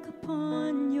look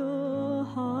upon your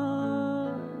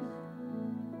heart,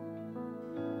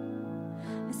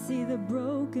 I see the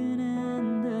broken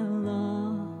and the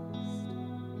lost,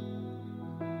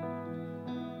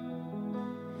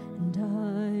 and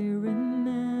I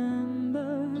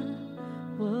remember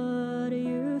what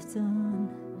you've done,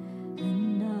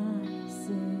 and I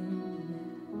say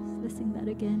yes. Let's sing that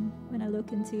again. When I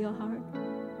look into your heart,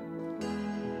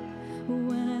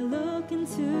 when I look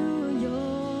into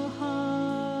your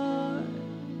heart,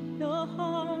 Lord,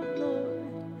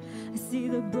 I see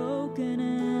the broken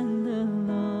and the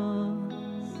lost.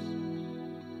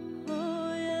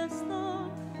 Oh yes,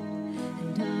 Lord,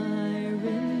 and I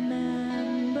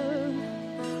remember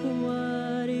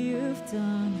what you've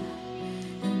done,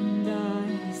 and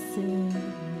I say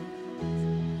yes.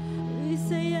 We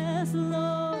say yes,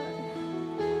 Lord.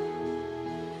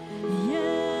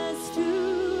 Yes to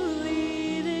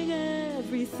leaving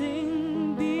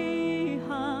everything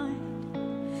behind.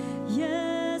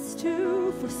 Yes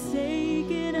to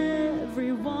forsaking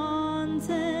every want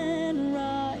and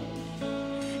right.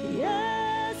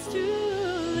 Yes to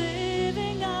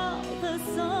living out the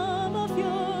sum of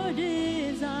your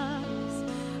desires.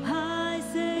 I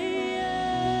say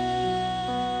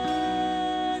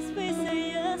yes. We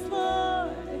say yes,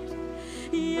 Lord.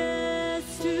 Yes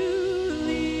to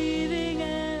leaving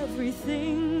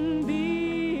everything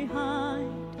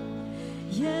behind.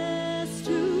 Yes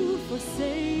to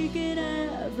forsaking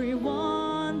every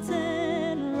want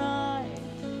and right.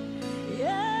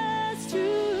 Yes to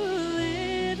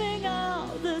living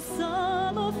out the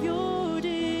sum of your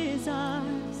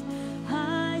desires.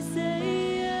 I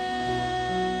say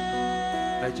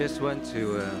yes. I just want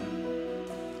to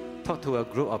talk to a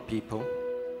group of people.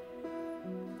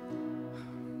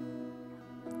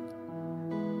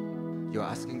 You're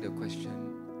asking the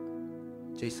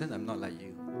question, Jason, I'm not like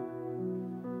you.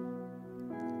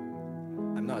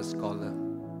 I'm not a scholar.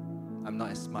 I'm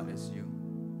not as smart as you.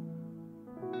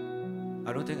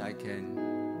 I don't think I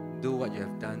can do what you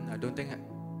have done. I don't think,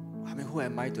 who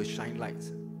am I to shine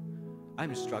lights?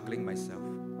 I'm struggling myself.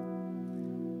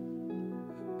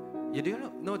 You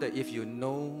do know that if you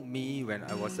know me when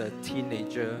I was a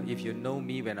teenager, if you know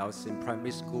me when I was in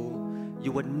primary school,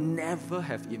 you would never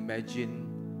have imagined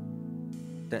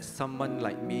that someone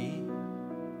like me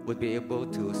would be able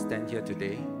to stand here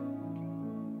today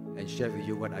and share with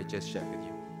you what I just shared with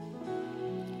you.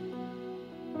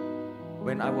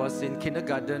 When I was in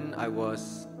kindergarten, I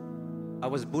was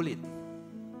bullied.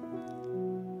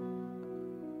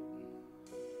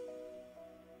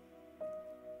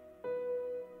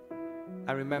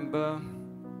 I remember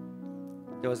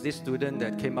there was this student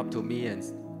that came up to me and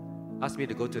asked me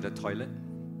to go to the toilet.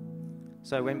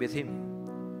 So I went with him.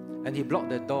 And he blocked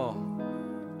the door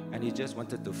and he just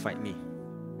wanted to fight me.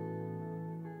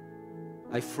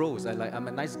 I froze. I'm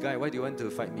a nice guy. Why do you want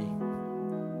to fight me?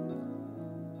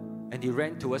 And he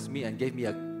ran towards me and gave me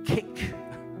a kick.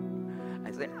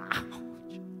 I said,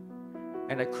 ouch.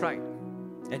 And I cried.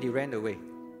 And he ran away.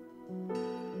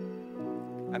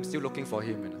 I'm still looking for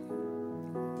him, you know.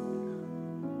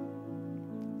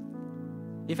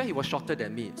 In fact, he was shorter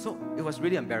than me, so it was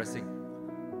really embarrassing.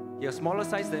 He was smaller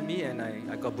size than me, and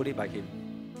I got bullied by him.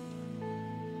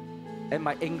 And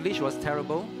my English was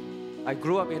terrible. I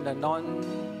grew up in a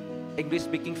non-English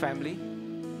speaking family.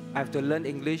 I have to learn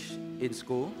English in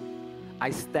school.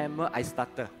 I stammer, I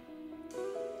stutter.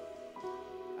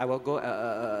 I will go,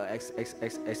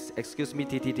 excuse me,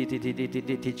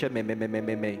 teacher, may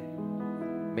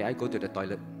I go to the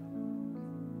toilet?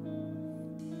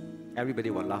 Everybody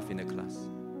will laugh in the class.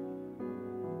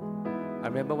 I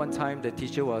remember one time the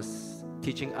teacher was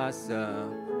teaching us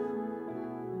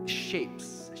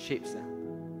shapes.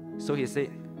 So he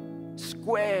said,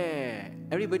 square.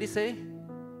 Everybody say,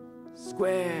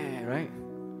 square, right?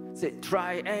 Say,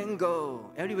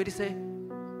 triangle. Everybody say,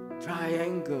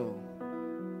 triangle.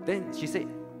 Then she said,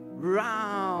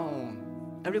 round.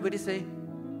 Everybody say.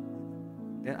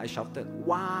 Then I shouted,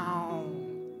 wow.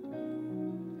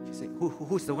 She said,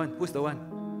 who's the one? Who's the one?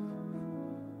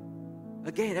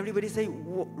 Again, everybody say,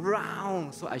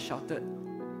 round. So I shouted,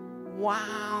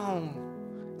 wow.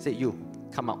 Say, you,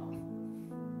 come out.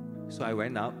 So I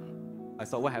went up. I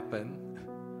thought, what happened?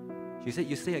 She said,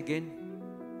 you say again?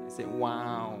 I said,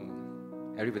 wow.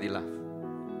 Everybody laughed.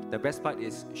 The best part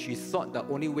is, she thought the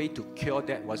only way to cure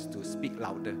that was to speak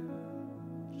louder.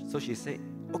 So she said,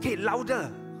 okay,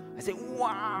 louder. I said,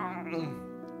 wow.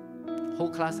 Whole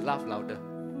class laughed louder.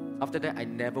 After that, I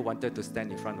never wanted to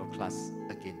stand in front of class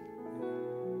again.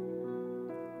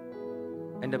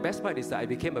 And the best part is that I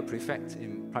became a prefect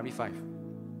in primary 5.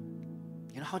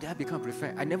 You know how did I become a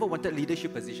prefect? I never wanted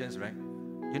leadership positions, right?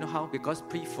 You know how? Because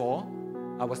pre-4,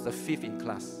 I was the 5th in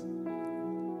class.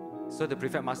 So the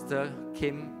prefect master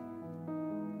came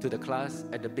to the class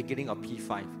at the beginning of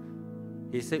P5.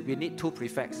 He said, we need 2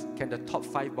 prefects. Can the top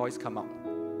 5 boys come out?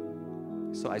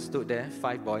 So I stood there,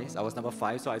 5 boys. I was number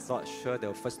 5, so I thought, sure,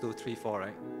 the first 2, 3, 4,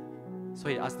 right? So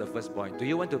he asked the first boy, do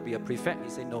you want to be a prefect? He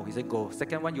said, no. He said, go.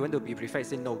 Second one, you want to be prefect? He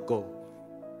said, no, go.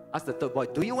 Asked the third boy,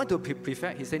 do you want to be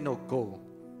prefect? He said, no, go.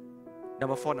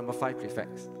 Number 4, number 5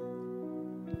 prefects.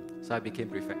 So I became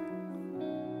prefect.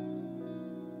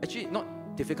 Actually, not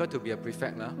difficult to be a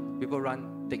prefect. People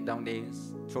run, take down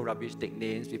names, throw rubbish, take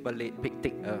names. People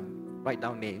write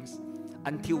down names.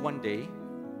 Until one day,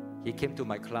 he came to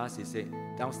my class. He said,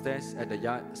 downstairs at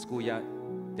the schoolyard,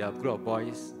 there are a group of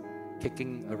boys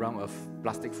kicking around a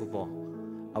plastic football.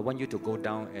 I want you to go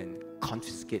down and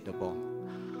confiscate the ball.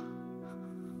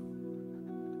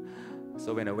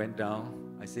 So when I went down,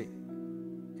 I said,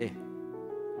 hey,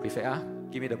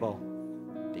 prefect, give me the ball.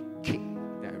 They kick,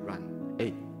 then I run.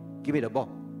 Hey, give me the ball.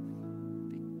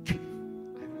 They kick,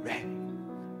 I ran.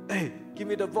 Hey, give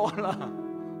me the ball.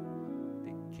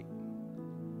 They kick.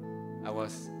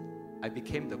 I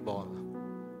became the ball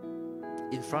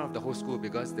in front of the whole school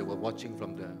because they were watching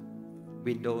from the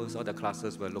windows. All the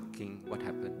classes were looking what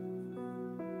happened.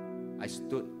 I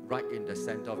stood right in the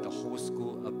center of the whole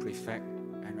school, a prefect,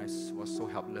 and I was so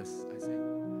helpless.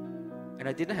 And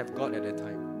I didn't have God at the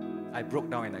time. I broke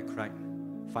down and I cried.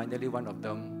 Finally, one of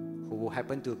them, who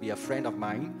happened to be a friend of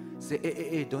mine, said,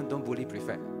 hey, don't bully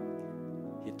prefect.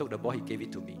 He took the ball, he gave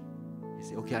it to me. He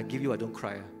said, okay, I'll give you, I don't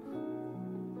cry.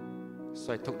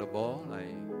 So I took the ball, I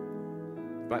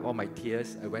wiped all my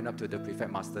tears. I went up to the prefect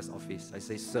master's office. I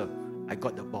said, sir, I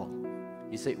got the ball.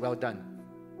 He said, well done.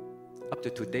 Up to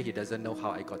today, he doesn't know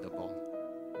how I got the ball.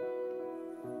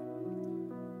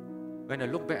 When I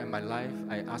look back at my life,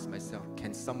 I ask myself,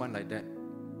 can someone like that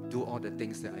do all the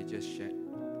things that I just shared?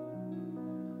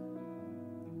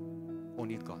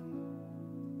 Only God.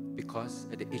 Because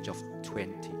at the age of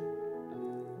 20,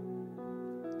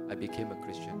 I became a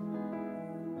Christian.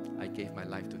 I gave my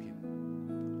life to Him.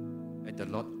 And the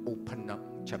Lord opened up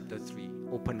chapter 3,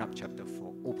 opened up chapter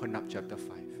 4, opened up chapter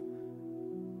 5.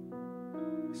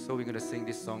 So we're going to sing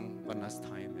this song one last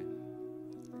time.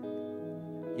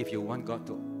 And if you want God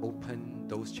to open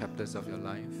those chapters of your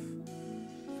life,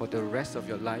 for the rest of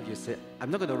your life, you say, I'm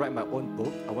not going to write my own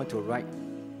book. I want to write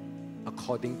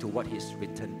according to what He's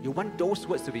written. You want those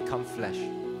words to become flesh.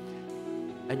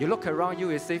 And you look around you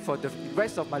and say, for the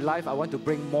rest of my life, I want to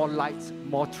bring more light,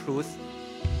 more truth,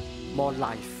 more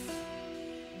life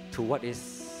to what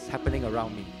is happening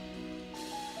around me.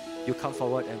 You come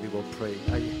forward and we will pray.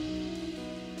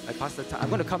 I pass the time. I'm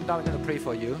going to come down and I'm going to pray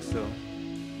for you. So,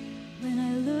 when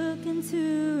I look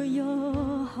into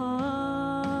your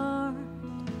heart,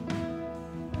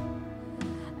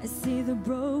 I see the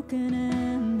broken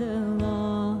and the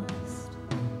lost.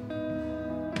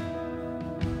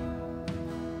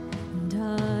 And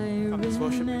I Come, let's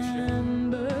worship and share. remember